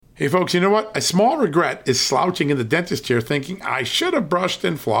Hey folks, you know what? A small regret is slouching in the dentist chair thinking I should have brushed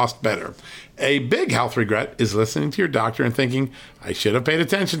and flossed better. A big health regret is listening to your doctor and thinking I should have paid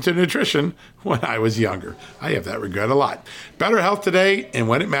attention to nutrition when I was younger. I have that regret a lot. Better health today and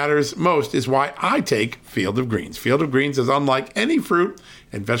when it matters most is why I take Field of Greens. Field of Greens is unlike any fruit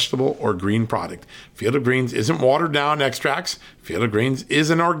and vegetable or green product. Field of Greens isn't watered down extracts. Field of Greens is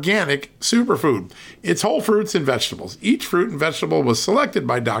an organic superfood. It's whole fruits and vegetables. Each fruit and vegetable was selected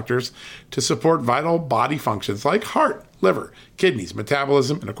by doctors to support vital body functions like heart, liver, kidneys,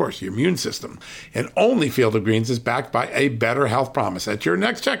 metabolism, and of course, your immune system. And only Field of Greens is backed by a better health promise. At your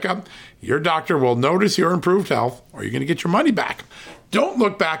next checkup, your doctor will notice your improved health or you're going to get your money back. Don't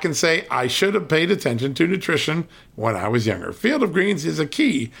look back and say, I should have paid attention to nutrition when I was younger. Field of Greens is a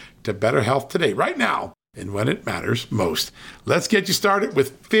key to better health today, right now, and when it matters most. Let's get you started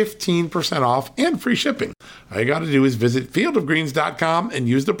with 15% off and free shipping. All you got to do is visit fieldofgreens.com and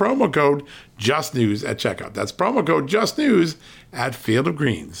use the promo code JUSTNEWS at checkout. That's promo code JUSTNEWS at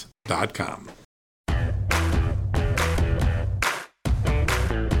fieldofgreens.com.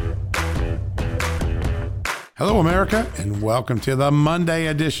 Hello, America, and welcome to the Monday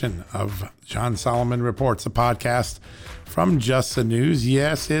edition of John Solomon Reports, a podcast from Just the News.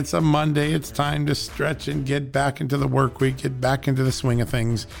 Yes, it's a Monday. It's time to stretch and get back into the work week, get back into the swing of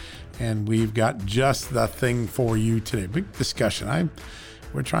things, and we've got just the thing for you today. Big discussion.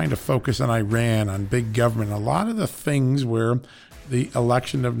 We're trying to focus on Iran, on big government, a lot of the things where the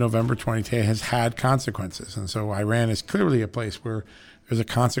election of November 2020 has had consequences. And so Iran is clearly a place where there's a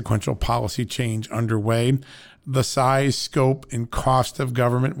consequential policy change underway. The size, scope, and cost of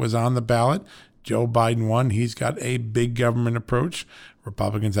government was on the ballot. Joe Biden won. He's got a big government approach.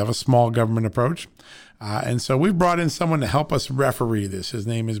 Republicans have a small government approach. And so we've brought in someone to help us referee this. His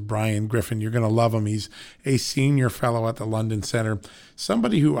name is Brian Griffin. You're going to love him. He's a senior fellow at the London Center,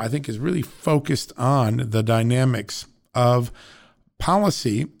 somebody who I think is really focused on the dynamics of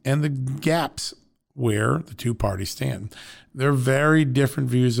policy and the gaps where the two parties stand. They're very different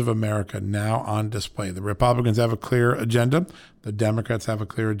views of America now on display. The Republicans have a clear agenda. The Democrats have a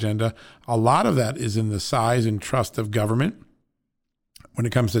clear agenda. A lot of that is in the size and trust of government. When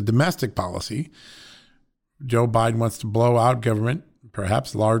it comes to domestic policy, Joe Biden wants to blow out government,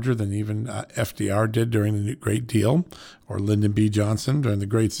 perhaps larger than even FDR did during the Great Deal, or Lyndon B. Johnson during the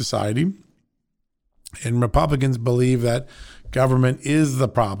Great Society. And Republicans believe that government is the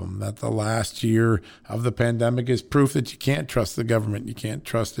problem, that the last year of the pandemic is proof that you can't trust the government. You can't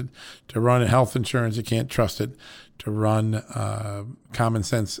trust it to run health insurance. You can't trust it to run common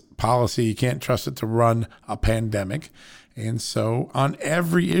sense policy. You can't trust it to run a pandemic. And so on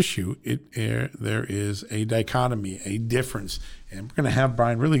every issue, there is a dichotomy, a difference. And we're going to have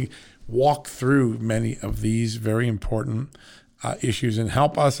Brian really walk through many of these very important issues and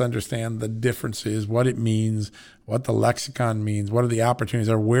help us understand the differences, what it means, what the lexicon means, what are the opportunities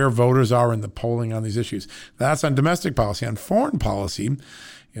are, where voters are in the polling on these issues. That's on domestic policy. On foreign policy,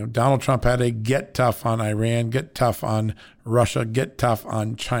 Donald Trump had a get tough on Iran, get tough on Russia, get tough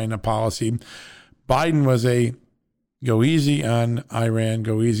on China policy. Biden was a go easy on Iran,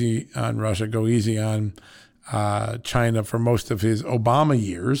 go easy on Russia, go easy on China for most of his Obama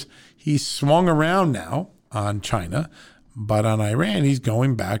years. He's swung around now on China. But on Iran, he's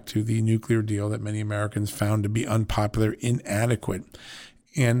going back to the nuclear deal that many Americans found to be unpopular, inadequate.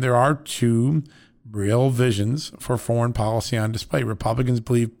 And there are two real visions for foreign policy on display. Republicans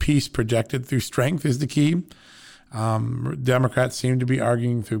believe peace projected through strength is the key. Democrats seem to be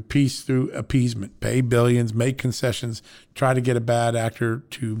arguing through peace through appeasement, pay billions, make concessions, try to get a bad actor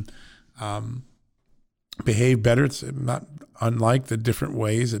to behave better. It's not unlike the different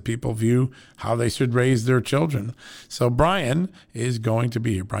ways that people view how they should raise their children. So Brian is going to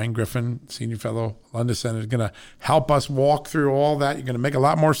be here. Brian Griffin, senior fellow, London Center, is going to help us walk through all that. You're going to make a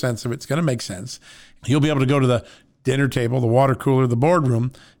lot more sense of it. It's going to make sense. You'll be able to go to the dinner table, the water cooler, the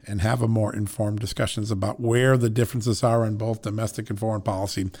boardroom, and have a more informed discussions about where the differences are in both domestic and foreign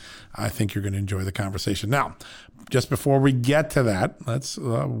policy. I think you're going to enjoy the conversation. Now, just before we get to that, let's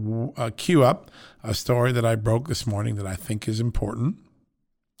cue up a story that I broke this morning that I think is important.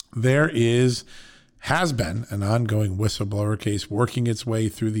 There has been an ongoing whistleblower case working its way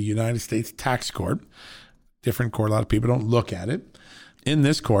through the United States tax court. Different court, a lot of people don't look at it. In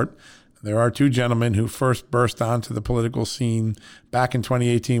this court, there are two gentlemen who first burst onto the political scene back in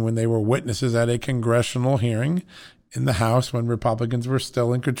 2018 when they were witnesses at a congressional hearing in the House when Republicans were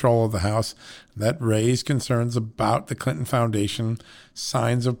still in control of the House that raised concerns about the Clinton Foundation,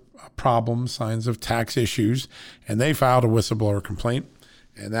 signs of problems, signs of tax issues, and they filed a whistleblower complaint.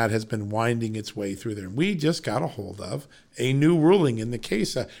 And that has been winding its way through there. And we just got a hold of a new ruling in the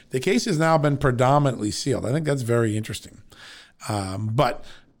case. The case has now been predominantly sealed. I think that's very interesting. But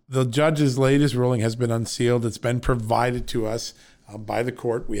the judge's latest ruling has been unsealed. It's been provided to us by the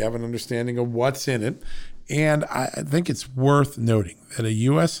court. We have an understanding of what's in it. And I think it's worth noting that a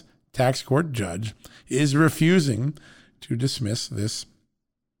U.S. tax court judge is refusing to dismiss this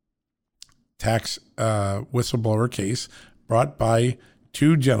tax whistleblower case brought by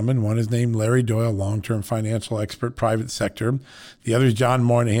two gentlemen. One is named Larry Doyle, long-term financial expert, private sector. The other is John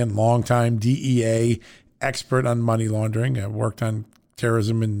Moynihan, longtime DEA expert on money laundering. Worked on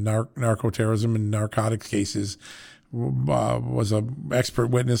terrorism and narco-terrorism and narcotics cases. Was an expert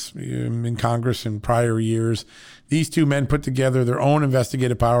witness in Congress in prior years. These two men put together their own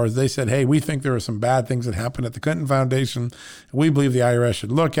investigative powers. They said, hey, we think there are some bad things that happened at the Clinton Foundation. We believe the IRS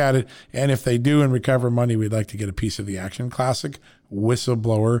should look at it. And if they do and recover money, we'd like to get a piece of the action. Classic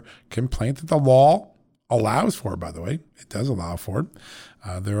whistleblower complaint that the law allows for, by the way. It does allow for it.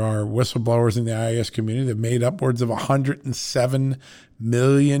 There are whistleblowers in the IRS community that made upwards of $107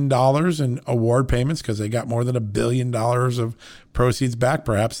 million in award payments because they got more than $1 billion of proceeds back.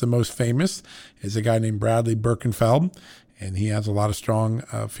 Perhaps the most famous is a guy named Bradley Birkenfeld, and he has a lot of strong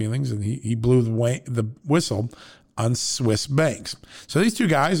feelings, and he blew the whistle on Swiss banks. So these two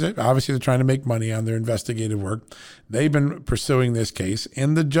guys, obviously they're trying to make money on their investigative work. They've been pursuing this case,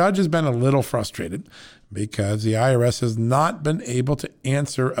 and the judge has been a little frustrated because the IRS has not been able to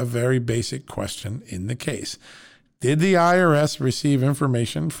answer a very basic question in the case. Did the IRS receive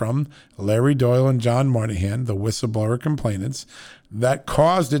information from Larry Doyle and John Moynihan, the whistleblower complainants, that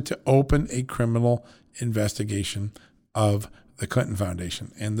caused it to open a criminal investigation of the Clinton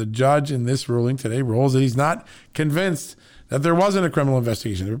Foundation? And the judge in this ruling today rules that he's not convinced that there wasn't a criminal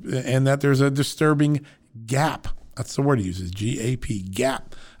investigation and that there's a disturbing gap. That's the word he uses, G-A-P,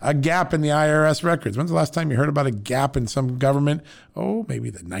 gap. A gap in the IRS records. When's the last time you heard about a gap in some government? Oh, maybe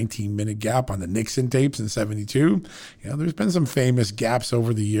the 19-minute gap on the Nixon tapes in 72. There's been some famous gaps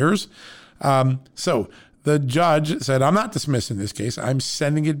over the years. So the judge said, I'm not dismissing this case. I'm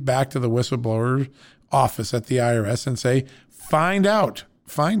sending it back to the whistleblower office at the IRS and say, find out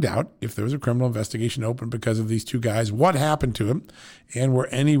if there was a criminal investigation open because of these two guys, what happened to them, and were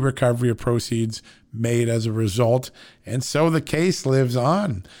any recovery of proceeds made as a result. And so the case lives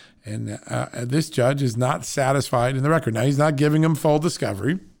on. And this judge is not satisfied in the record. Now, he's not giving him full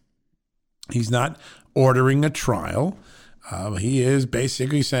discovery. He's not ordering a trial. He is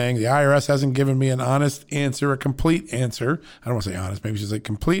basically saying the IRS hasn't given me an honest answer, a complete answer. I don't want to say honest, maybe just a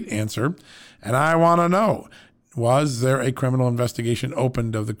complete answer. And I want to know, was there a criminal investigation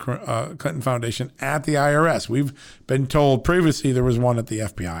opened of the Clinton Foundation at the IRS? We've been told previously there was one at the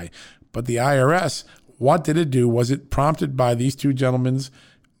FBI. But the IRS, what did it do? Was it prompted by these two gentlemen's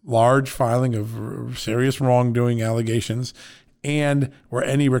large filing of serious wrongdoing allegations? And were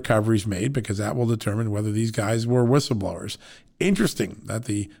any recoveries made? Because that will determine whether these guys were whistleblowers. Interesting that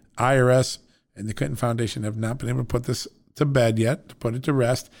the IRS and the Clinton Foundation have not been able to put this to bed yet, to put it to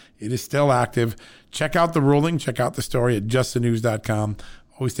rest. It is still active. Check out the ruling. Check out the story at justthenews.com.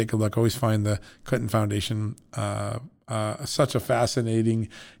 Always take a look. Always find the Clinton Foundation such a fascinating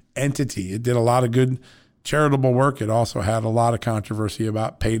entity. It did a lot of good charitable work. It also had a lot of controversy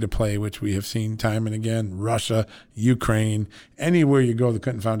about pay to play, which we have seen time and again. Russia, Ukraine, anywhere you go, the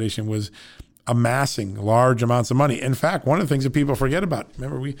Clinton Foundation was amassing large amounts of money. In fact, one of the things that people forget about,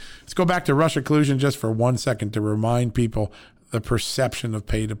 let's go back to Russia collusion just for 1 second to remind people the perception of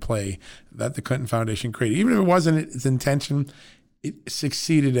pay to play that the Clinton Foundation created. Even if it wasn't its intention, it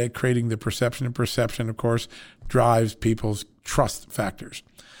succeeded at creating the perception, and perception, of course, drives people's trust factors.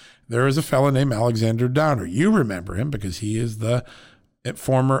 There is a fellow named Alexander Downer. You remember him because he is at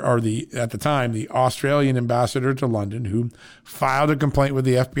the time, the Australian ambassador to London, who filed a complaint with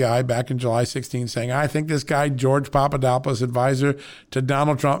the FBI back in July 16 saying, I think this guy, George Papadopoulos, advisor to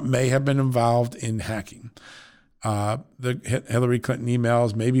Donald Trump, may have been involved in hacking. The Hillary Clinton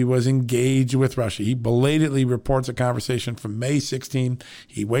emails, maybe was engaged with Russia. He belatedly reports a conversation from May 16.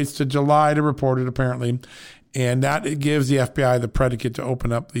 He waits to July to report it, apparently. And that it gives the FBI the predicate to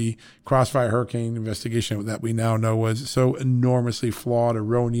open up the Crossfire Hurricane investigation that we now know was so enormously flawed,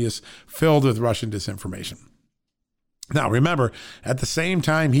 erroneous, filled with Russian disinformation. Now, remember, at the same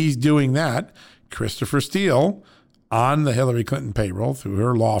time he's doing that, Christopher Steele, on the Hillary Clinton payroll through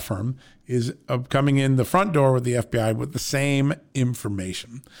her law firm, is coming in the front door with the FBI with the same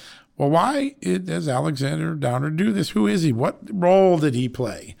information. Well, why does Alexander Downer do this? Who is he? What role did he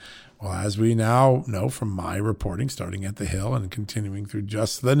play? Well, as we now know from my reporting, starting at The Hill and continuing through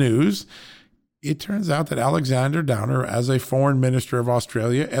Just the News, It turns out that Alexander Downer, as a foreign minister of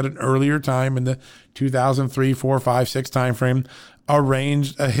Australia at an earlier time in the 2003, 4, 5, 6 timeframe,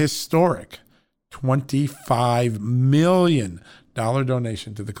 arranged a historic $25 million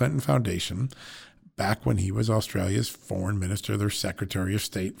donation to the Clinton Foundation back when he was Australia's foreign minister, their secretary of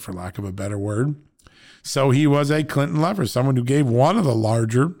state, for lack of a better word. So he was a Clinton lover, someone who gave one of the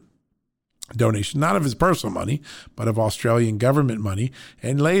larger donation, not of his personal money, but of Australian government money.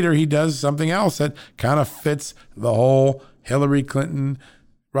 And later he does something else that kind of fits the whole Hillary Clinton,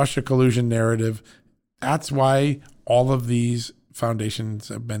 Russia collusion narrative. That's why all of these foundations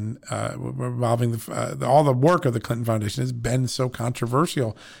have been revolving, all the work of the Clinton Foundation has been so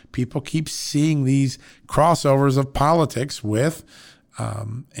controversial. People keep seeing these crossovers of politics with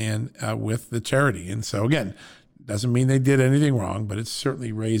the charity. And so again, doesn't mean they did anything wrong, but it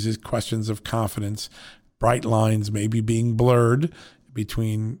certainly raises questions of confidence, bright lines maybe being blurred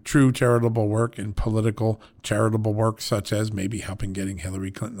between true charitable work and political charitable work, such as maybe helping getting Hillary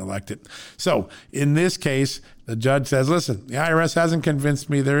Clinton elected. So in this case, the judge says, listen, the IRS hasn't convinced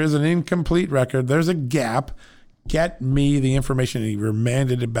me. There is an incomplete record. There's a gap. Get me the information. And he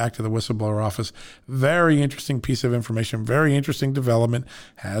remanded it back to the whistleblower office. Very interesting piece of information, very interesting development,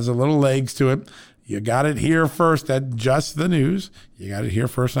 has a little legs to it. You got it here first at Just the News. You got it here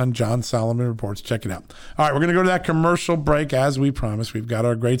first on John Solomon Reports. Check it out. All right, we're going to go to that commercial break as we promised. We've got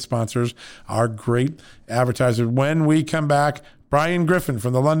our great sponsors, our great advertisers. When we come back, Brian Griffin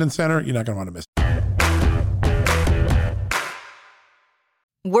from the London Center. You're not going to want to miss it.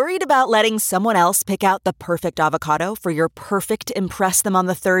 Worried about letting someone else pick out the perfect avocado for your perfect impress them on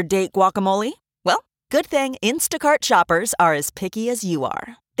the third date guacamole? Well, good thing Instacart shoppers are as picky as you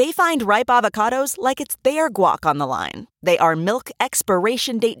are. They find ripe avocados like it's their guac on the line. They are milk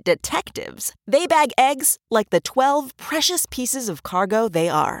expiration date detectives. They bag eggs like the 12 precious pieces of cargo they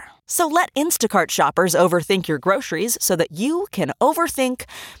are. So let Instacart shoppers overthink your groceries so that you can overthink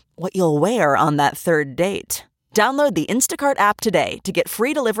what you'll wear on that third date. Download the Instacart app today to get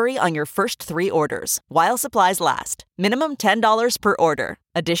free delivery on your first 3 orders, while supplies last. Minimum $10 per order.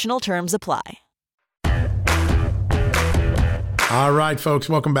 Additional terms apply. All right, folks,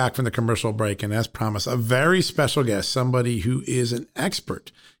 welcome back from the commercial break. And as promised, a very special guest, somebody who is an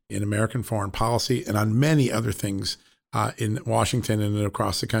expert in American foreign policy and on many other things in Washington and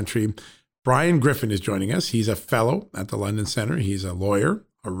across the country. Brian Griffin is joining us. He's a fellow at the London Center. He's a lawyer,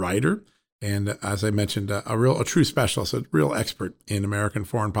 a writer, and as I mentioned, a true specialist, a real expert in American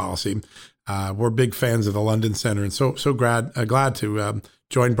foreign policy. We're big fans of the London Center, and so glad to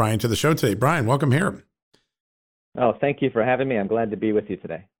join Brian to the show today. Brian, welcome here. Oh, thank you for having me. I'm glad to be with you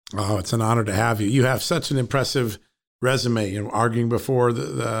today. Oh, it's an honor to have you. You have such an impressive resume, arguing before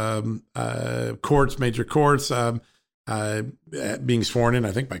the courts, major courts, being sworn in,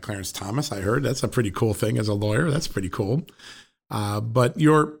 I think, by Clarence Thomas. I heard that's a pretty cool thing as a lawyer. That's pretty cool. But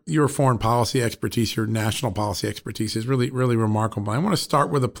your foreign policy expertise, your national policy expertise is really, really remarkable. I want to start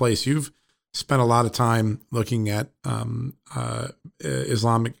with a place you've spent a lot of time looking at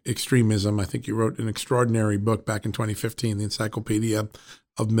Islamic extremism. I think you wrote an extraordinary book back in 2015, the Encyclopedia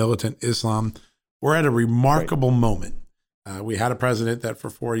of Militant Islam. We're at a remarkable moment. We had a president that for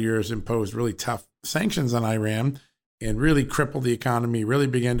 4 years imposed really tough sanctions on Iran and really crippled the economy, really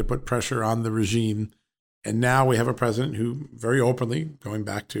began to put pressure on the regime. And now we have a president who very openly, going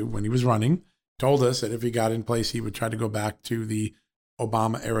back to when he was running, told us that if he got in place, he would try to go back to the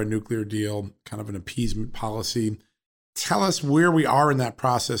Obama-era nuclear deal, kind of an appeasement policy. Tell us where we are in that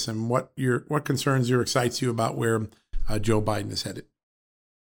process and what concerns you or excites you about where Joe Biden is headed.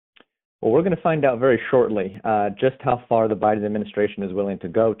 Well, we're going to find out very shortly just how far the Biden administration is willing to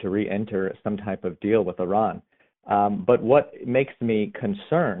go to re-enter some type of deal with Iran. But what makes me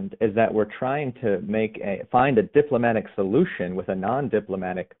concerned is that we're trying to find a diplomatic solution with a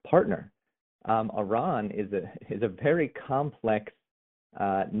non-diplomatic partner. Iran is a very complex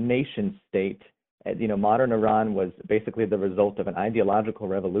nation state. Modern Iran was basically the result of an ideological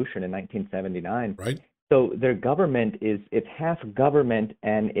revolution in 1979. Right. So their government it's half government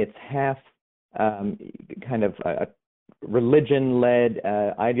and it's half kind of a religion-led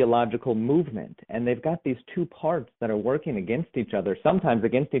ideological movement. And they've got these two parts that are working against each other, sometimes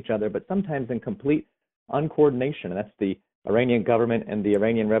against each other, but sometimes in complete uncoordination. And that's the Iranian government and the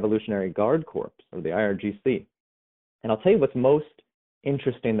Iranian Revolutionary Guard Corps, or the IRGC. And I'll tell you what's most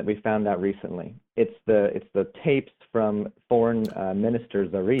interesting that we found out recently. It's the tapes from foreign minister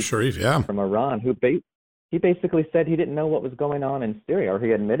Zarif yeah. from Iran, who he basically said he didn't know what was going on in Syria, or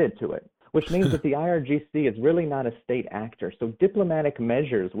he admitted to it, which means that the IRGC is really not a state actor. So diplomatic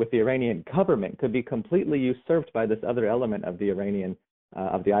measures with the Iranian government could be completely usurped by this other element of the Iranian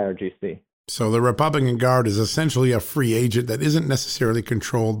of the IRGC. So the Republican Guard is essentially a free agent that isn't necessarily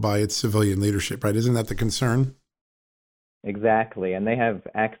controlled by its civilian leadership, right? Isn't that the concern? Exactly. And they have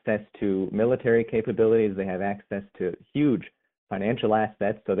access to military capabilities. They have access to huge financial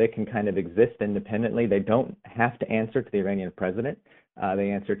assets, so they can kind of exist independently. They don't have to answer to the Iranian president.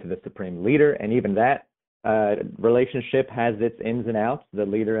 They answer to the supreme leader. And even that relationship has its ins and outs, the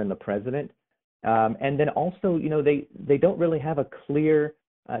leader and the president. And then also, they don't really have a clear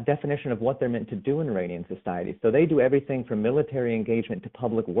definition of what they're meant to do in Iranian society. So they do everything from military engagement to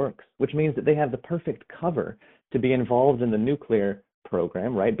public works, which means that they have the perfect cover to be involved in the nuclear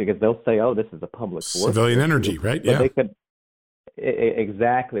program, right? Because they'll say, oh, this is a public work. Civilian energy, right? But yeah. they could,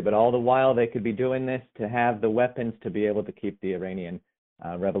 exactly. But all the while they could be doing this to have the weapons to be able to keep the Iranian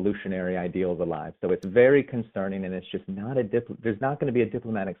revolutionary ideals alive. So it's very concerning, and it's just not there's not going to be a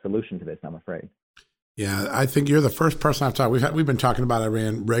diplomatic solution to this, I'm afraid. Yeah, I think you're the first person I've talked. We've been talking about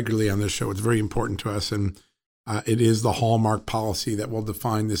Iran regularly on this show. It's very important to us, and it is the hallmark policy that will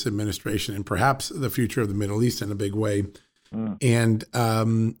define this administration and perhaps the future of the Middle East in a big way. And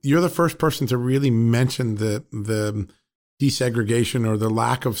you're the first person to really mention the desegregation or the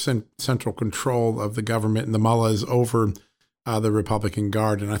lack of central control of the government and the mullahs over the Republican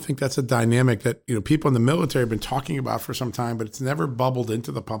Guard. And I think that's a dynamic that people in the military have been talking about for some time, but it's never bubbled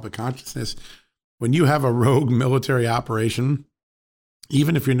into the public consciousness. When you have a rogue military operation,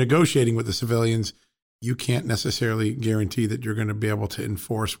 even if you're negotiating with the civilians, you can't necessarily guarantee that you're going to be able to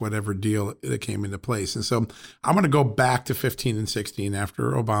enforce whatever deal that came into place. And so I'm going to go back to 15 and 16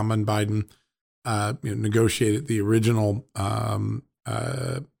 after Obama and Biden negotiated the original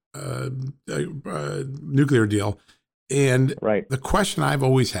nuclear deal. And right. The question I've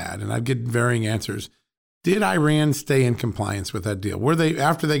always had, and I'd get varying answers, did Iran stay in compliance with that deal? Were they,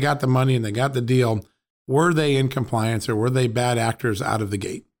 after they got the money and they got the deal, were they in compliance, or were they bad actors out of the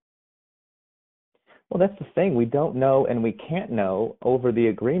gate? Well, that's the thing. We don't know, and we can't know over the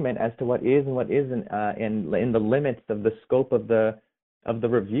agreement as to what is and what isn't in the limits of the scope of the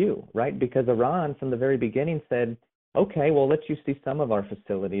review, right? Because Iran, from the very beginning, said, "Okay, we'll let you see some of our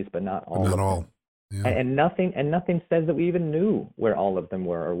facilities, but not all." Not all. Yeah. And nothing says that we even knew where all of them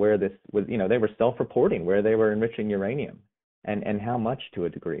were, or where this was. They were self-reporting where they were enriching uranium, and how much to a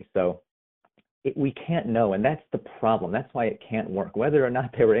degree. So we can't know, and that's the problem. That's why it can't work, whether or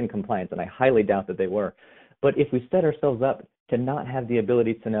not they were in compliance, and I highly doubt that they were. But if we set ourselves up to not have the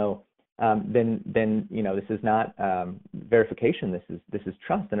ability to know, then this is not verification. This is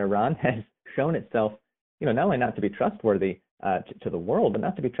trust, and Iran has shown itself, not only not to be trustworthy to the world, but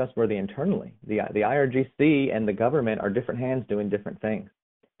not to be trustworthy internally. The IRGC and the government are different hands doing different things.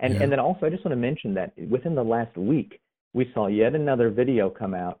 And then also, I just want to mention that within the last week, we saw yet another video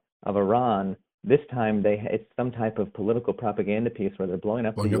come out of Iran. This time, it's some type of political propaganda piece where they're blowing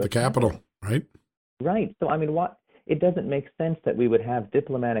up the Capitol, right? Right. So, I mean, it doesn't make sense that we would have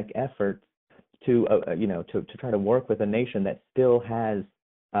diplomatic efforts to try to work with a nation that still has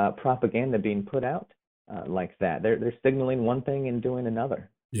propaganda being put out like that. They're signaling one thing and doing another.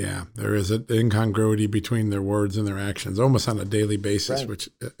 Yeah, there is an incongruity between their words and their actions, almost on a daily basis, right. Which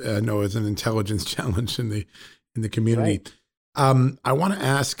I know is an intelligence challenge in the community. Right. I want to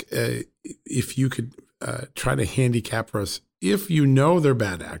ask if you could try to handicap for us, if you know they're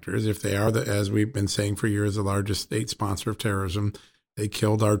bad actors, if they are, as we've been saying for years, the largest state sponsor of terrorism. They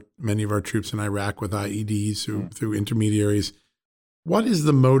killed many of our troops in Iraq with IEDs through intermediaries. What is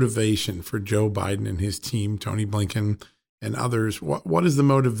the motivation for Joe Biden and his team, Tony Blinken and others? What is the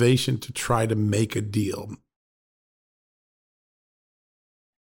motivation to try to make a deal?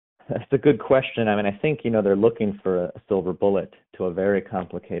 That's a good question. I mean, I think, they're looking for a silver bullet to a very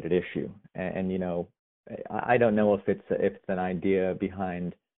complicated issue. And I don't know if it's an idea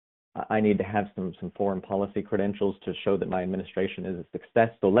behind, I need to have some foreign policy credentials to show that my administration is a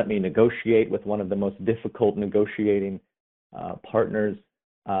success. So let me negotiate with one of the most difficult negotiating partners.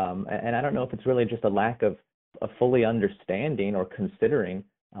 And I don't know if it's really just a lack of fully understanding or considering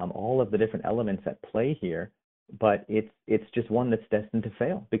all of the different elements at play here. But it's just one that's destined to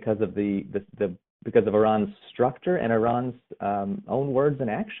fail because of because of Iran's structure and Iran's own words and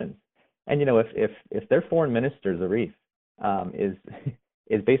actions. And if their foreign minister Zarif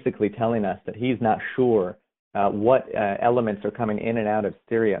is basically telling us that he's not sure what elements are coming in and out of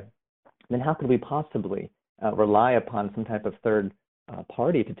Syria, then how could we possibly rely upon some type of third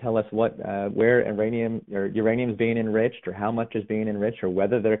party to tell us where uranium is being enriched, or how much is being enriched, or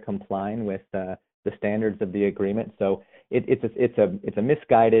whether they're complying with the standards of the agreement? So it's a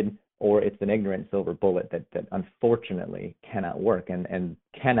misguided, or it's an ignorant silver bullet that unfortunately cannot work, and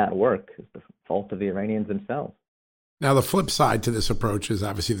cannot work is the fault of the Iranians themselves. Now, the flip side to this approach is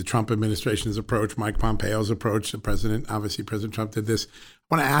obviously the Trump administration's approach, Mike Pompeo's approach. President Trump did this.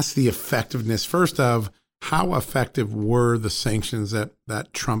 I want to ask the effectiveness first of how effective were the sanctions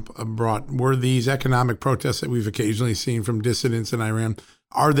that Trump brought? Were these economic protests that we've occasionally seen from dissidents in Iran,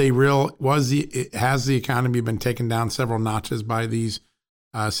 are they real? Has the economy been taken down several notches by these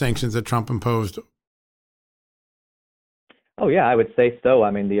sanctions that Trump imposed? Oh, yeah, I would say so.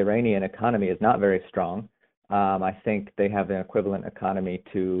 I mean, the Iranian economy is not very strong. I think they have an equivalent economy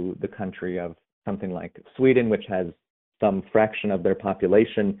to the country of something like Sweden, which has some fraction of their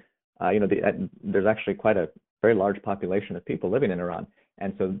population. There's actually quite a very large population of people living in Iran,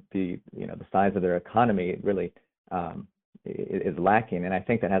 and so the size of their economy really is lacking. And I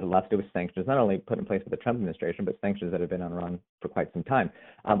think that has a lot to do with sanctions, not only put in place by the Trump administration, but sanctions that have been on Iran for quite some time.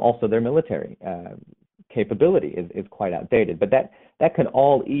 Also, their military capability is quite outdated, but that can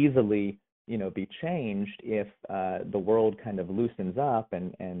all easily be changed if the world kind of loosens up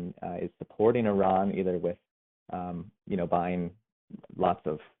and is supporting Iran either with buying lots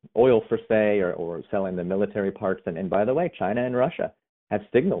of oil for say or selling the military parts. And by the way, China and Russia have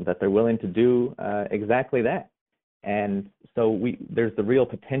signaled that they're willing to do exactly that. And so there's the real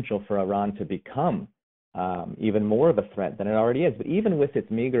potential for Iran to become even more of a threat than it already is. But even with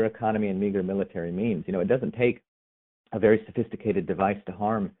its meager economy and meager military means, it doesn't take a very sophisticated device to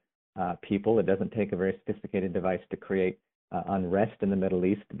harm people. It doesn't take a very sophisticated device to create unrest in the Middle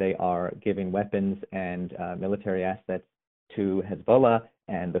East. They are giving weapons and military assets to Hezbollah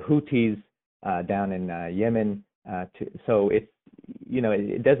and the Houthis down in Yemen. So it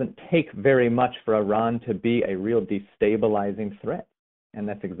doesn't take very much for Iran to be a real destabilizing threat, and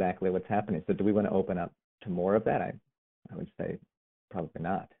that's exactly what's happening. So do we want to open up to more of that? I would say probably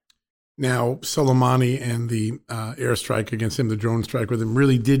not. Now, Soleimani and the airstrike against him, the drone strike with him,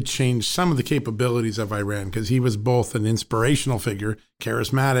 really did change some of the capabilities of Iran, because he was both an inspirational figure,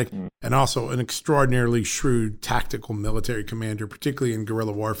 charismatic, and also an extraordinarily shrewd tactical military commander, particularly in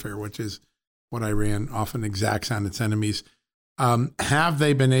guerrilla warfare, which is what Iran often exacts on its enemies.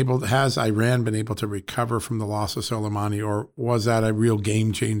 Has Iran been able to recover from the loss of Soleimani, or was that a real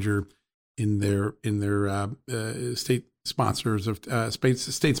game changer in their state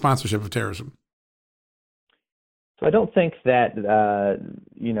state sponsorship of terrorism? So I don't think that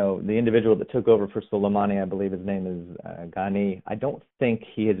the individual that took over for Soleimani, I believe his name is Ghani, I don't think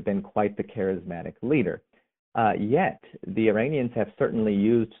he has been quite the charismatic leader. Yet the Iranians have certainly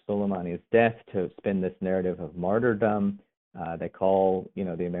used Soleimani's death to spin this narrative of martyrdom. They call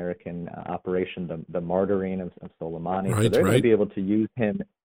the American operation the martyring of Soleimani. Right, so they're right. going to be able to use him.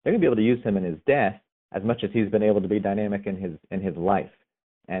 They're going to be able to use him in his death as much as he's been able to be dynamic in his life,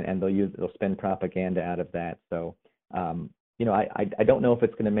 and they'll spin propaganda out of that. So I don't know if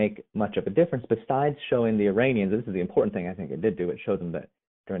it's going to make much of a difference besides showing the Iranians. This is the important thing I think it did do. It showed them that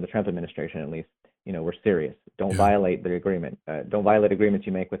during the Trump administration, at least, we're serious. Don't violate the agreement. Don't violate agreements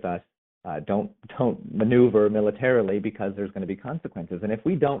you make with us. Don't maneuver militarily, because there's going to be consequences. And if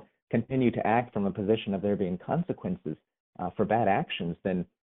we don't continue to act from a position of there being consequences for bad actions, then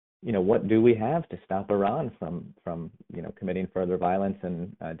what do we have to stop Iran from committing further violence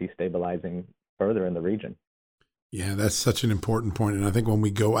and destabilizing further in the region? Yeah, that's such an important point. And I think when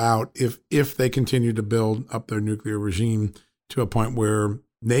we go out, if they continue to build up their nuclear regime to a point where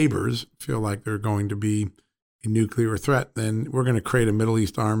neighbors feel like they're going to be a nuclear threat, then we're going to create a Middle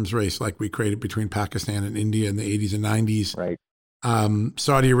East arms race like we created between Pakistan and India in the 80s and 90s. Right.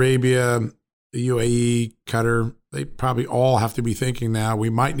 Saudi Arabia, the UAE, Qatar, they probably all have to be thinking now, we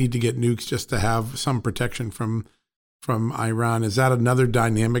might need to get nukes just to have some protection from Iran. Is that another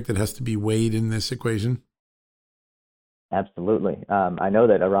dynamic that has to be weighed in this equation? Absolutely. I know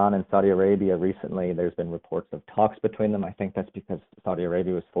that Iran and Saudi Arabia recently, there's been reports of talks between them. I think that's because Saudi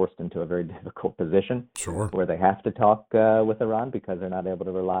Arabia was forced into a very difficult position where they have to talk with Iran because they're not able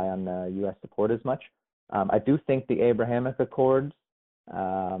to rely on U.S. support as much. I do think the Abrahamic Accords,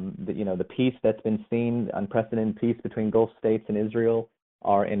 the peace that's been seen, unprecedented peace between Gulf states and Israel,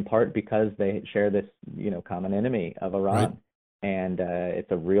 are in part because they share this, common enemy of Iran. Right. And it's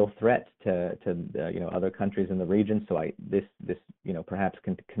a real threat to other countries in the region. So this perhaps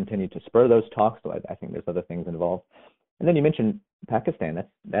can continue to spur those talks. So I think there's other things involved. And then you mentioned Pakistan.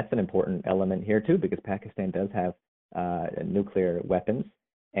 That's an important element here too, because Pakistan does have nuclear weapons,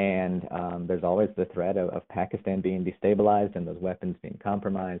 and there's always the threat of Pakistan being destabilized and those weapons being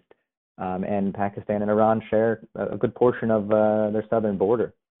compromised. And Pakistan and Iran share a good portion of their southern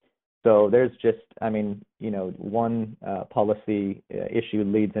border. So there's just, one policy issue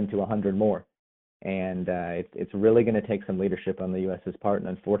leads into 100 more. And it's really going to take some leadership on the U.S.'s part. And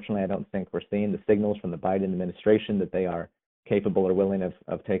unfortunately, I don't think we're seeing the signals from the Biden administration that they are capable or willing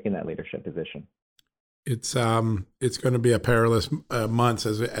of taking that leadership position. It's going to be a perilous months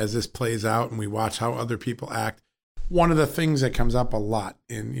as this plays out, and we watch how other people act. One of the things that comes up a lot,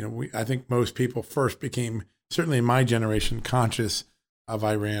 and I think most people first became, certainly in my generation, conscious of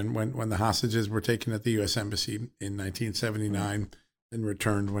Iran when the hostages were taken at the U.S. Embassy in 1979 and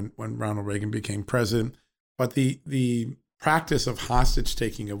returned when Ronald Reagan became president. But the practice of hostage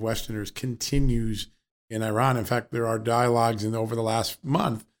taking of Westerners continues in Iran. In fact, there are dialogues over the last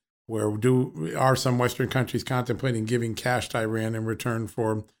month where are some Western countries contemplating giving cash to Iran in return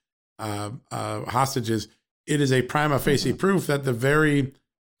for hostages. It is a prima facie proof that the very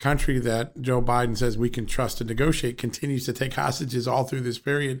country that Joe Biden says we can trust to negotiate continues to take hostages all through this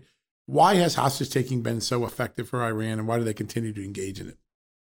period. Why has hostage taking been so effective for Iran, and why do they continue to engage in it?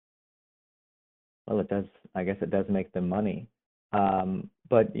 Well, it does. I guess it does make them money.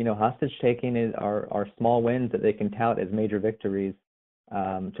 But hostage taking are small wins that they can tout as major victories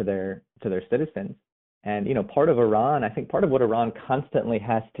to their citizens. And part of Iran, I think part of what Iran constantly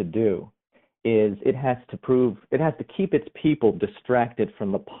has to do is it has to keep its people distracted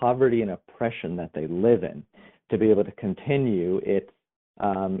from the poverty and oppression that they live in to be able to continue its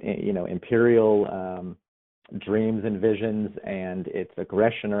imperial dreams and visions and its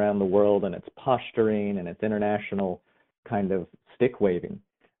aggression around the world and its posturing and its international kind of stick waving.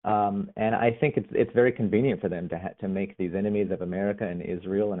 And I think it's very convenient for them to make these enemies of America and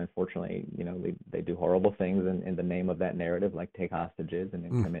Israel, and unfortunately, they do horrible things in the name of that narrative, like take hostages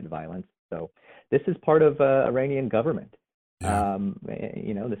and commit violence. So this is part of Iranian government. Yeah.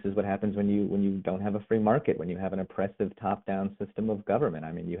 This is what happens when you don't have a free market, when you have an oppressive top-down system of government.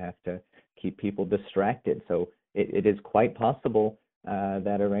 I mean, you have to keep people distracted. So it is quite possible that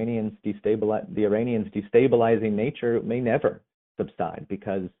the Iranians' destabilizing nature may never subside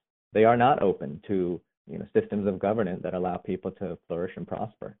because they are not open to systems of governance that allow people to flourish and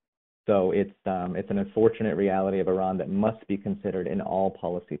prosper. So it's an unfortunate reality of Iran that must be considered in all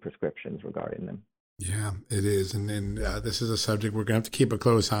policy prescriptions regarding them. Yeah, it is. And then this is a subject we're going to have to keep a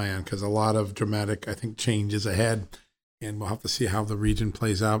close eye on because a lot of dramatic, I think, change is ahead. And we'll have to see how the region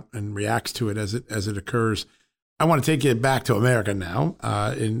plays out and reacts to it as it occurs. I want to take you back to America now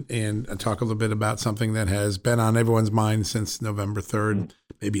and talk a little bit about something that has been on everyone's mind since November 3rd,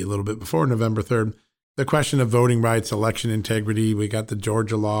 maybe a little bit before November 3rd. The question of voting rights, election integrity. We got the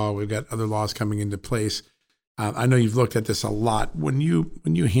Georgia law. We've got other laws coming into place. I know you've looked at this a lot. When you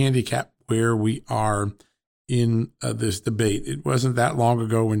handicap where we are in this debate, it wasn't that long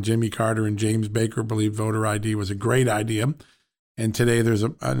ago when Jimmy Carter and James Baker believed voter ID was a great idea, and today there's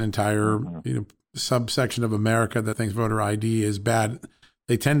an entire subsection of America that thinks voter ID is bad.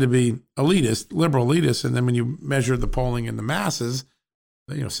 They tend to be elitist, liberal elitists, and then when you measure the polling in the masses,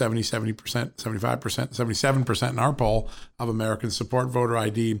 70%, 75%, 77% in our poll of Americans support voter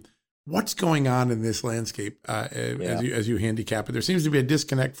ID. What's going on in this landscape as you handicap it? There seems to be a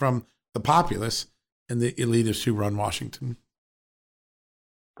disconnect from the populace and the elitists who run Washington.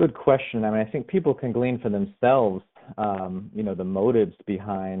 Good question. I mean, I think people can glean for themselves, the motives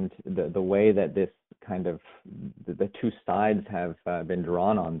behind the way that this kind of the two sides have been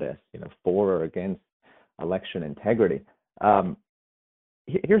drawn on this, for or against election integrity.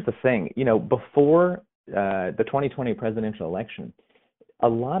 Here's the thing, before the 2020 presidential election, a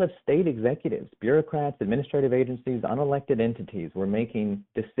lot of state executives, bureaucrats, administrative agencies, unelected entities were making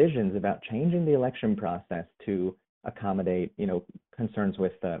decisions about changing the election process to accommodate, concerns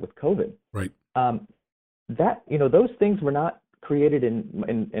with COVID. Right. Those things were not created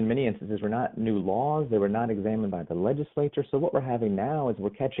in many instances were not new laws. They were not examined by the legislature. So what we're having now is we're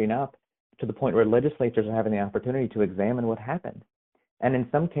catching up to the point where legislatures are having the opportunity to examine what happened. And in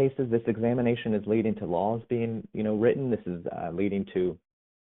some cases, this examination is leading to laws being, written. This is leading to,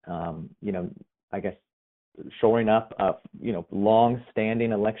 I guess, shoring up,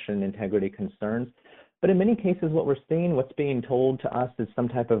 long-standing election integrity concerns. But in many cases, what we're seeing, what's being told to us is some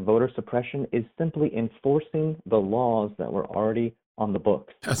type of voter suppression is simply enforcing the laws that were already on the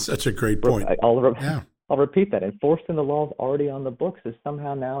books. That's such a great point. I'll repeat that. Enforcing the laws already on the books is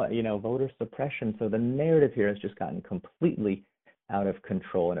somehow now, voter suppression. So the narrative here has just gotten completely out of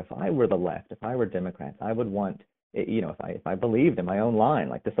control. And if I were the left, if I were Democrats, I would want, if I believed in my own line,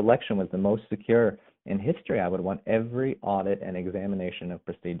 like this election was the most secure in history, I would want every audit and examination of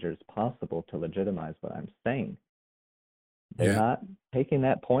procedures possible to legitimize what I'm saying. They're not taking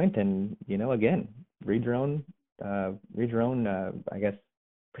that point, and again, read your own, I guess,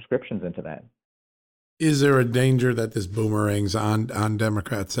 prescriptions into that. Is there a danger that this boomerangs on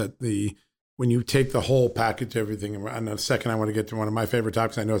Democrats, that when you take the whole package, everything, and in a second I want to get to one of my favorite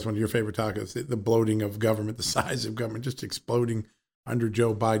topics. I know it's one of your favorite topics, the bloating of government, the size of government just exploding under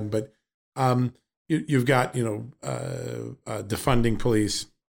Joe Biden. But you've got, defunding police,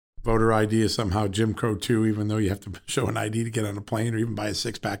 voter ID is somehow Jim Crow too, even though you have to show an ID to get on a plane or even buy a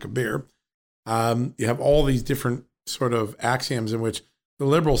 6-pack of beer. You have all these different sort of axioms in which the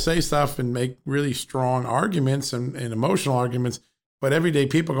liberals say stuff and make really strong arguments and emotional arguments, but everyday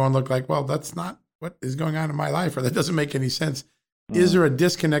people go and look like, well, that's not what is going on in my life, or that doesn't make any sense. Is there a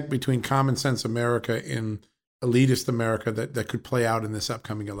disconnect between common sense America and elitist America that could play out in this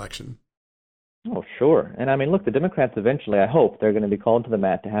upcoming election? Oh, sure. And I mean, look, the Democrats eventually, I hope, they're going to be called to the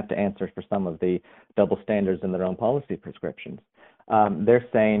mat to have to answer for some of the double standards in their own policy prescriptions. They're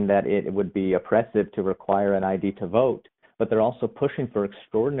saying that it would be oppressive to require an ID to vote, but they're also pushing for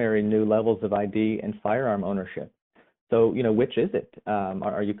extraordinary new levels of ID and firearm ownership. So, which is it?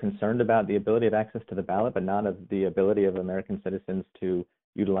 Are you concerned about the ability of access to the ballot, but not of the ability of American citizens to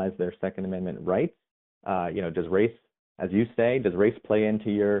utilize their Second Amendment rights? Does race, as you say, does race play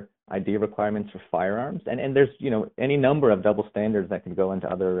into your ID requirements for firearms? And there's, any number of double standards that can go into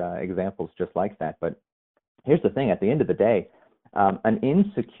other examples just like that. But here's the thing, at the end of the day, an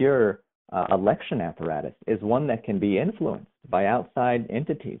insecure election apparatus is one that can be influenced by outside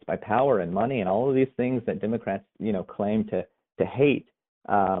entities, by power and money and all of these things that Democrats, claim to hate.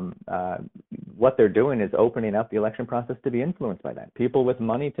 What they're doing is opening up the election process to be influenced by that. People with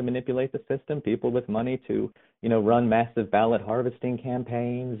money to manipulate the system, people with money to, run massive ballot harvesting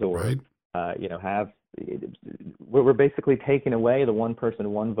campaigns, or, right. We're basically taking away the one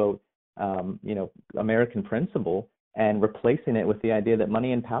person, one vote, American principle, and replacing it with the idea that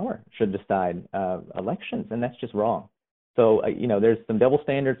money and power should decide elections, and that's just wrong. So, there's some double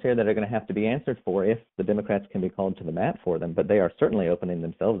standards here that are going to have to be answered for if the Democrats can be called to the mat for them, but they are certainly opening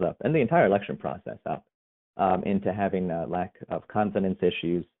themselves up and the entire election process up into having lack of confidence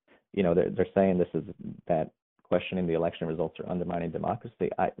issues. They're saying this is that questioning the election results are undermining democracy.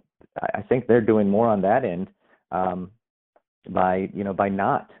 I think they're doing more on that end by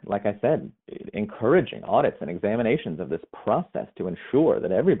not, like I said, encouraging audits and examinations of this process to ensure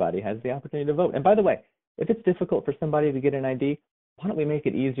that everybody has the opportunity to vote. And by the way, if it's difficult for somebody to get an ID, why don't we make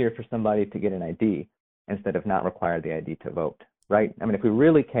it easier for somebody to get an ID instead of not require the ID to vote, right? I mean, if we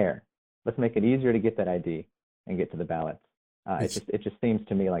really care, let's make it easier to get that ID and get to the ballots. It just seems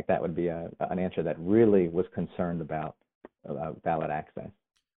to me like that would be an answer that really was concerned about ballot access.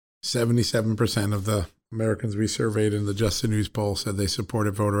 77% of the Americans we surveyed in the Just the News poll said they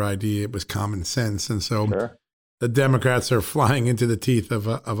supported voter ID. It was common sense. And so sure. The Democrats are flying into the teeth of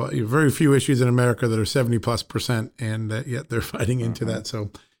very few issues in America that are 70+%, and yet they're fighting into that.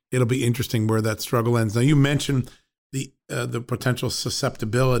 So it'll be interesting where that struggle ends. Now, you mentioned the potential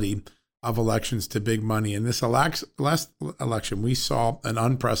susceptibility of elections to big money. In this last election, we saw an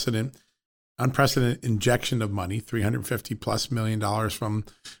unprecedented injection of money, $350+ million from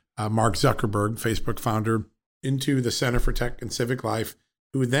Mark Zuckerberg, Facebook founder, into the Center for Tech and Civic Life,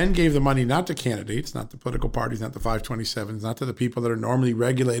 who then gave the money not to candidates, not to political parties, not to 527s, not to the people that are normally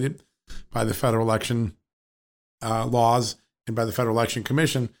regulated by the federal election laws and by the Federal Election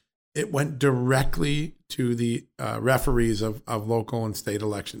Commission. It went directly to the referees of local and state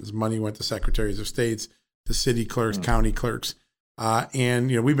elections. Money went to secretaries of states, to city clerks, county clerks.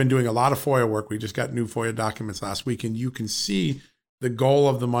 And we've been doing a lot of FOIA work. We just got new FOIA documents last week, and you can see the goal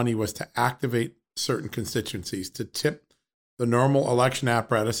of the money was to activate certain constituencies, to tip the normal election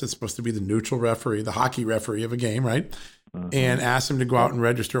apparatus. It's supposed to be the neutral referee, the hockey referee of a game, right? And ask them to go out and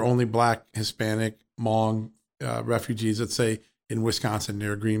register only Black, Hispanic, Hmong refugees, let's say in Wisconsin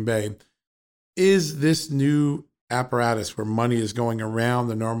near Green Bay. Is this new apparatus where money is going around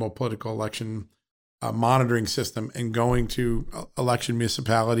the normal political election monitoring system and going to election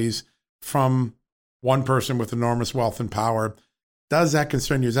municipalities from one person with enormous wealth and power? Does that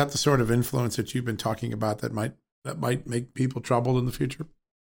concern you? Is that the sort of influence that you've been talking about that might make people troubled in the future?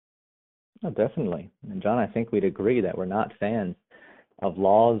 Oh, definitely. And John, I think we'd agree that we're not fans of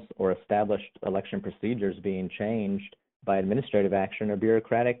laws or established election procedures being changed by administrative action or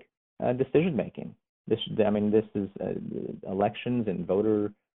bureaucratic decision making. This is elections and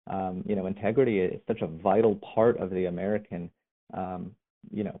voter integrity is such a vital part of the American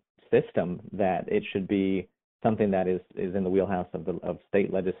system that it should be something that is in the wheelhouse of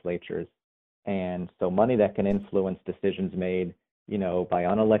state legislatures. And so money that can influence decisions made, by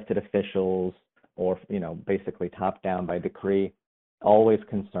unelected officials or, basically top down by decree, always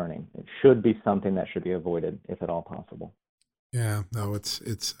concerning. It should be something that should be avoided if at all possible. Yeah, no,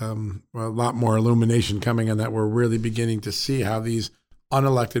 it's a lot more illumination coming on that. We're really beginning to see how these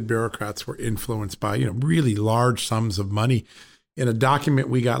unelected bureaucrats were influenced by, really large sums of money. In a document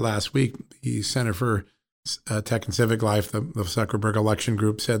we got last week, the Center for Tech and Civic Life, the Zuckerberg Election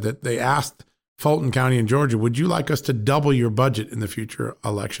Group, said that they asked Fulton County in Georgia, would you like us to double your budget in the future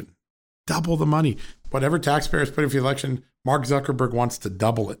election? Double the money. Whatever taxpayers put in for the election, Mark Zuckerberg wants to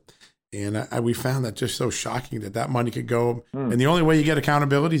double it. And we found that just so shocking that money could go. And the only way you get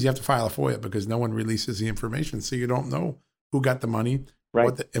accountability is you have to file a FOIA because no one releases the information. So you don't know who got the money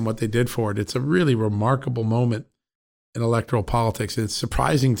and what they did for it. It's a really remarkable moment in electoral politics. It's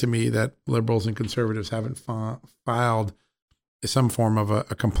surprising to me that liberals and conservatives haven't filed some form of a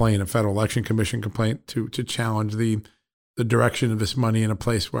complaint, a Federal Election Commission complaint to challenge the direction of this money in a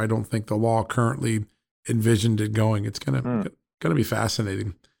place where I don't think the law currently envisioned it going. It's gonna be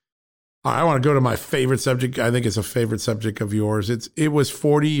fascinating. I want to go to my favorite subject. I think it's a favorite subject of yours. It was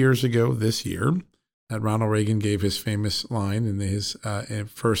 40 years ago this year that Ronald Reagan gave his famous line in his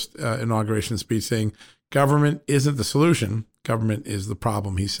first inauguration speech saying, "Government isn't the solution. Government is the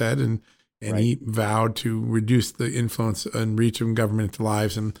problem," he said. And he vowed to reduce the influence and reach of government into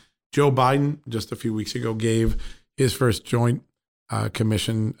lives. And Joe Biden, just a few weeks ago, gave his first joint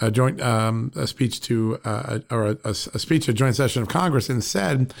speech to a speech at joint session of Congress and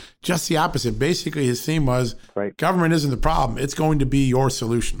said just the opposite. Basically, his theme was government isn't the problem. It's going to be your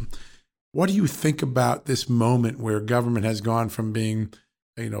solution. What do you think about this moment where government has gone from being,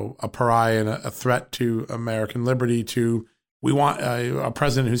 a pariah and a threat to American liberty to we want a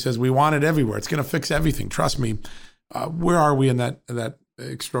president who says we want it everywhere. It's going to fix everything. Trust me. Where are we in that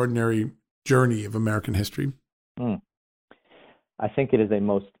extraordinary journey of American history? I think it is a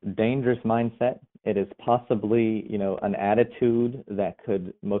most dangerous mindset. It is possibly, an attitude that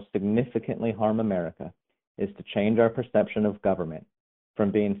could most significantly harm America, is to change our perception of government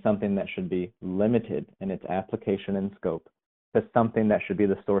from being something that should be limited in its application and scope to something that should be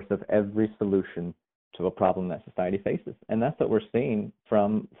the source of every solution to a problem that society faces. And that's what we're seeing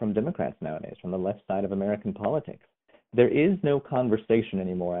from Democrats nowadays, from the left side of American politics. There is no conversation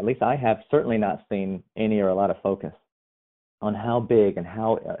anymore, at least I have certainly not seen any or a lot of focus on how big and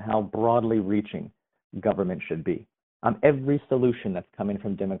how broadly reaching government should be. Every solution that's coming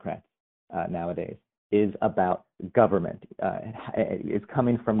from Democrats nowadays is about government. It's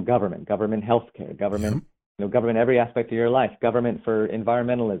coming from government healthcare, government, government every aspect of your life, government for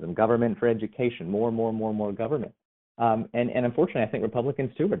environmentalism, government for education, more government. And unfortunately, I think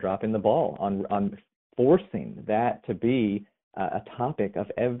Republicans too are dropping the ball on forcing that to be a topic of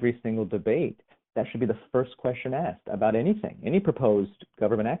every single debate. That should be the first question asked about anything, any proposed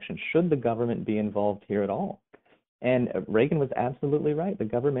government action. Should the government be involved here at all? And Reagan was absolutely right. The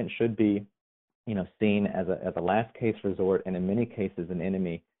government should be, seen as a last case resort, and in many cases an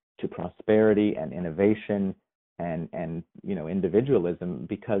enemy to prosperity and innovation and individualism,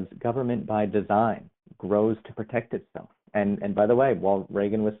 because government by design grows to protect itself. And by the way, while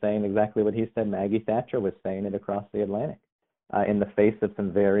Reagan was saying exactly what he said, Maggie Thatcher was saying it across the Atlantic. In the face of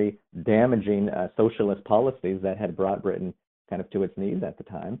some very damaging socialist policies that had brought Britain kind of to its knees at the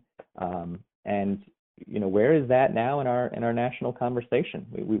time. And where is that now in our national conversation?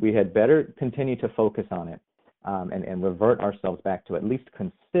 We had better continue to focus on it and revert ourselves back to at least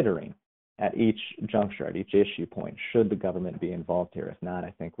considering at each juncture, at each issue point, should the government be involved here? If not,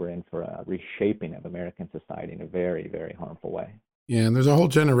 I think we're in for a reshaping of American society in a very, very harmful way. Yeah, and there's a whole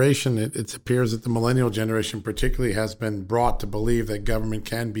generation, it appears that the millennial generation particularly has been brought to believe that government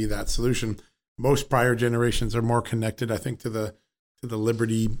can be that solution. Most prior generations are more connected, I think, to the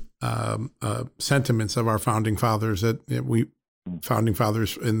liberty sentiments of our founding fathers, that founding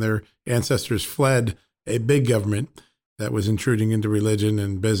fathers and their ancestors fled a big government that was intruding into religion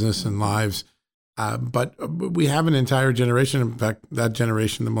and business and lives. But we have an entire generation. In fact, that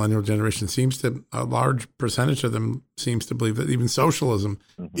generation, the millennial generation, a large percentage of them seems to believe that even socialism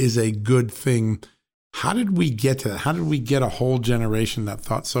is a good thing. How did we get to that? How did we get a whole generation that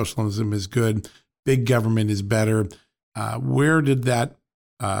thought socialism is good, big government is better? Where did that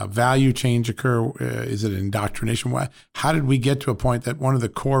value change occur? Is it indoctrination? How did we get to a point that one of the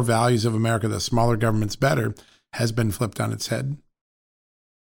core values of America, that smaller government's better, has been flipped on its head?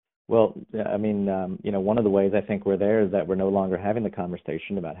 Well, I mean, one of the ways I think we're there is that we're no longer having the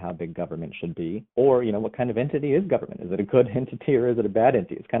conversation about how big government should be, or, what kind of entity is government? Is it a good entity or is it a bad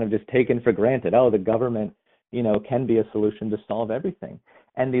entity? It's kind of just taken for granted. Oh, the government, can be a solution to solve everything.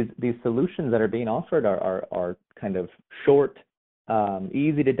 And these solutions that are being offered are kind of short,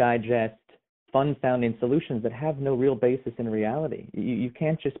 easy to digest, fun-sounding solutions that have no real basis in reality. You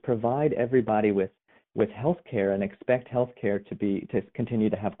can't just provide everybody with healthcare and expect healthcare to continue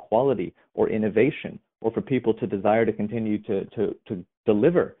to have quality or innovation or for people to desire to continue to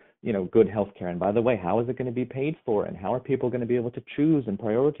deliver, good healthcare. And by the way, how is it going to be paid for? And how are people going to be able to choose and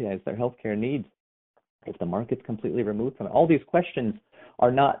prioritize their healthcare needs if the market's completely removed from it? All these questions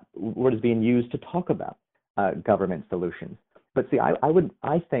are not what is being used to talk about government solutions. But see,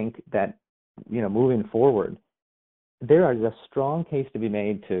 I think that, moving forward, there is a strong case to be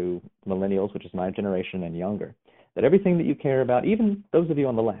made to millennials, which is my generation and younger, that everything that you care about, even those of you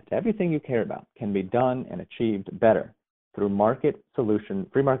on the left, everything you care about can be done and achieved better through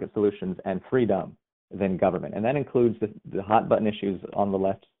free market solutions and freedom than government. And that includes the hot button issues on the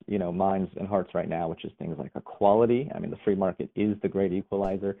left's, minds and hearts right now, which is things like equality. I mean, the free market is the great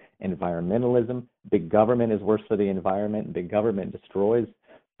equalizer. Environmentalism, big government is worse for the environment. Big government destroys,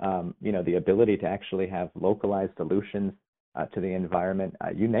 the ability to actually have localized solutions to the environment.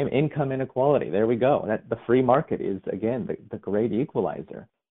 You name it, income inequality. There we go. The free market is, again, the great equalizer.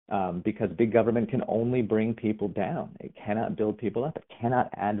 Because big government can only bring people down. It cannot build people up. It cannot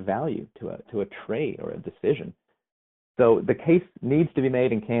add value to a trade or a decision. So the case needs to be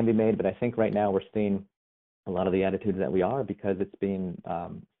made and can be made, but I think right now we're seeing a lot of the attitudes that we are because it's being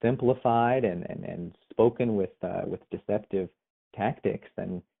simplified and spoken with deceptive tactics,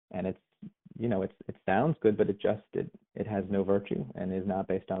 and it's it sounds good, but it has no virtue and is not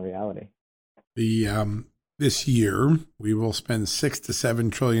based on reality. This year, we will spend $6 to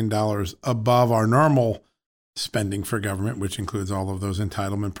 $7 trillion above our normal spending for government, which includes all of those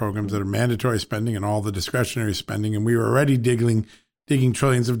entitlement programs that are mandatory spending and all the discretionary spending. And we were already digging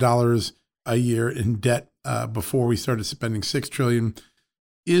trillions of dollars a year in debt before we started spending $6 trillion.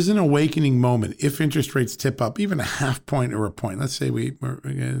 Is an awakening moment if interest rates tip up even a half point or a point. Let's say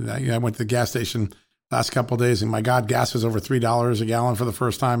I went to the gas station last couple of days, and my God, gas was over $3 a gallon for the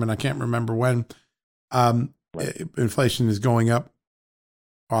first time, and I can't remember when. Inflation is going up.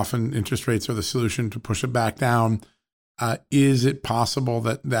 Often interest rates are the solution to push it back down. Is it possible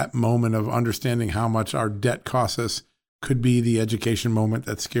that moment of understanding how much our debt costs us could be the education moment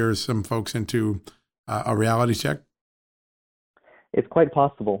that scares some folks into a reality check? It's quite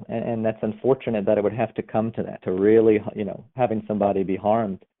possible, and that's unfortunate that it would have to come to that, to really, having somebody be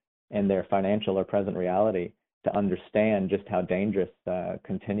harmed in their financial or present reality to understand just how dangerous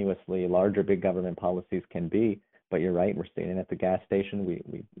continuously larger big government policies can be. But you're right, we're seeing it at the gas station.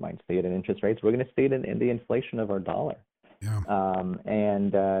 We might see it in interest rates. We're going to see it in the inflation of our dollar. Yeah.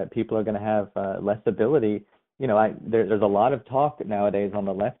 And people are going to have less ability. There's a lot of talk nowadays on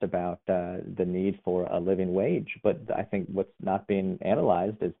the left about the need for a living wage. But I think what's not being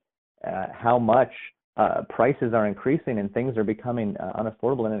analyzed is how much prices are increasing and things are becoming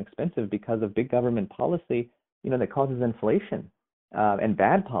unaffordable and inexpensive because of big government policy, that causes inflation and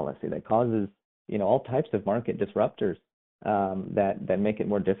bad policy that causes, all types of market disruptors that make it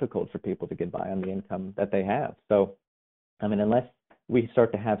more difficult for people to get by on the income that they have. So, unless we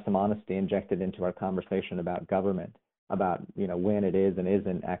start to have some honesty injected into our conversation about government, about, when it is and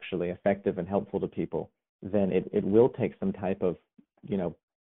isn't actually effective and helpful to people, then it will take some type of,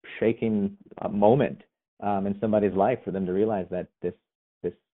 shaking moment in somebody's life for them to realize that this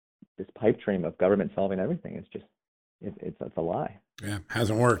pipe dream of government solving everything is just, it's a lie. Yeah,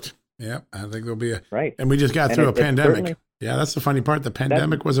 hasn't worked. Yeah, I think there'll be right. And we just got through a pandemic. Yeah, that's the funny part. The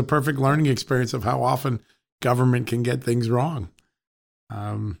pandemic was a perfect learning experience of how often government can get things wrong.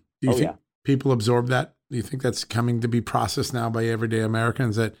 Do you think people absorb that? Do you think that's coming to be processed now by everyday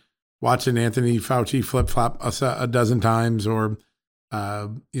Americans, that watching Anthony Fauci flip-flop a dozen times, or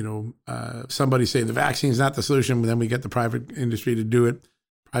somebody say the vaccine is not the solution, but then we get the private industry to do it.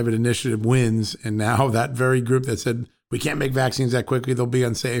 Private initiative wins, and now that very group that said we can't make vaccines that quickly, they'll be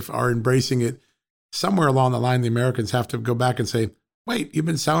unsafe, are embracing it. Somewhere along the line, the Americans have to go back and say, wait, you've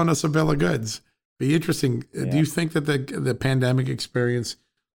been selling us a bill of goods. Be interesting. Yeah. Do you think that the pandemic experience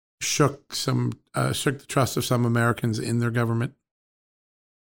shook the trust of some Americans in their government?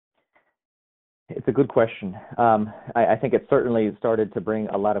 It's a good question. I think it certainly started to bring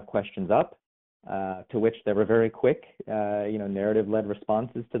a lot of questions up, to which there were very quick, narrative-led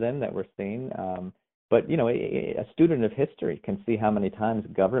responses to them that we're seeing. But, a student of history can see how many times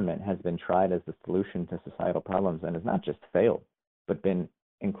government has been tried as the solution to societal problems and has not just failed, but been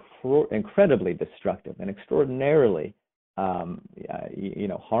incredibly destructive and extraordinarily,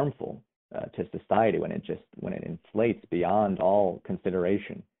 harmful to society when it inflates beyond all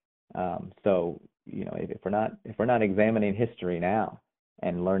consideration. So, if we're not examining history now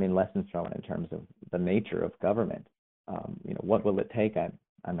and learning lessons from it in terms of the nature of government, what will it take?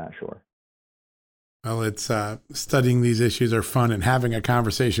 I'm not sure. Well, it's studying these issues are fun, and having a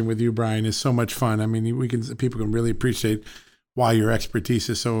conversation with you, Brian, is so much fun. I mean, people can really appreciate why your expertise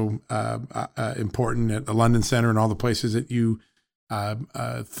is so important at the London Center and all the places that you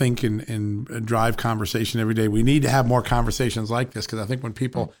think and drive conversation every day. We need to have more conversations like this, because I think when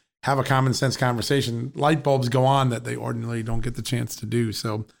people have a common sense conversation, light bulbs go on that they ordinarily don't get the chance to do.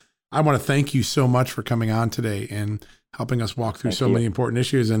 So I want to thank you so much for coming on today and helping us walk through many important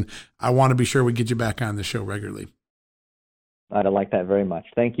issues. And I want to be sure we get you back on the show regularly. I'd like that very much.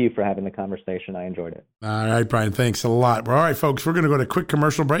 Thank you for having the conversation. I enjoyed it. All right, Brian, thanks a lot. Well, all right, folks, we're going to go to a quick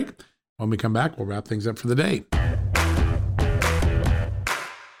commercial break. When we come back, we'll wrap things up for the day.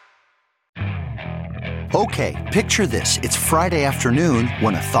 Okay, picture this. It's Friday afternoon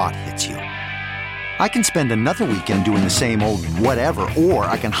when a thought hits you. I can spend another weekend doing the same old whatever, or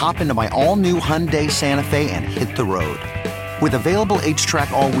I can hop into my all-new Hyundai Santa Fe and hit the road. With available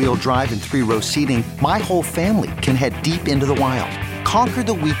H-Track all-wheel drive and 3-row seating, my whole family can head deep into the wild. Conquer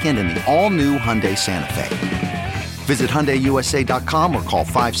the weekend in the all-new Hyundai Santa Fe. Visit HyundaiUSA.com or call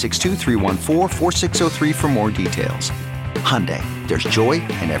 562-314-4603 for more details. Hyundai, there's joy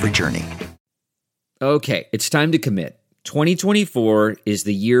in every journey. Okay, it's time to commit. 2024 is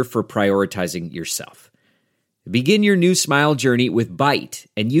the year for prioritizing yourself. Begin your new smile journey with Byte,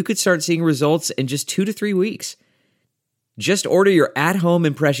 and you could start seeing results in just 2 to 3 weeks. Just order your at-home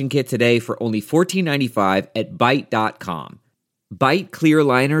impression kit today for only $14.95 at Byte.com. Byte clear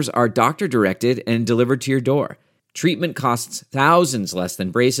liners are doctor-directed and delivered to your door. Treatment costs thousands less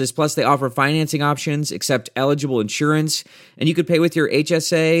than braces, plus they offer financing options, accept eligible insurance, and you could pay with your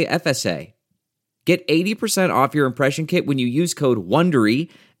HSA, FSA. Get 80% off your impression kit when you use code WONDERY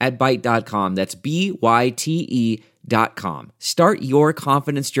at Byte.com. That's BYTE.com. Start your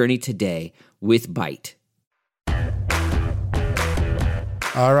confidence journey today with Byte.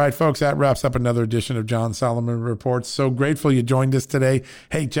 All right, folks, that wraps up another edition of John Solomon Reports. So grateful you joined us today.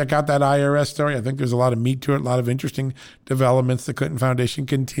 Hey, check out that IRS story. I think there's a lot of meat to it, a lot of interesting developments. The Clinton Foundation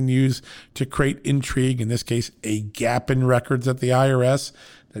continues to create intrigue, in this case, a gap in records at the IRS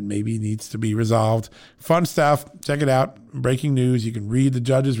that maybe needs to be resolved. Fun stuff. Check it out. Breaking news. You can read the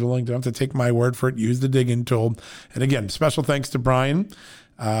judge's ruling. Don't have to take my word for it. Use the dig-in tool. And again, special thanks to Brian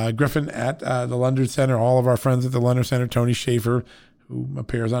Griffin at the London Center, all of our friends at the London Center, Tony Schaefer, who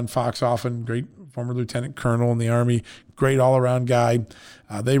appears on Fox often, great former lieutenant colonel in the Army, great all-around guy.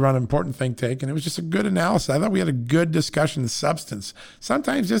 They run an important think tank, and it was just a good analysis. I thought we had a good discussion, substance.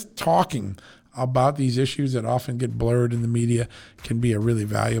 Sometimes just talking about these issues that often get blurred in the media can be a really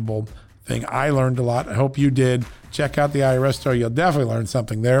valuable thing. I learned a lot. I hope you did. Check out the IRS story. You'll definitely learn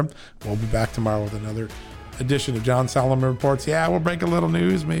something there. We'll be back tomorrow with another edition of John Solomon Reports. Yeah, we'll break a little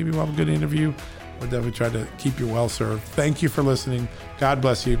news. Maybe we'll have a good interview. We'll definitely try to keep you well served. Thank you for listening. God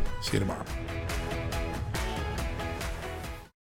bless you. See you tomorrow.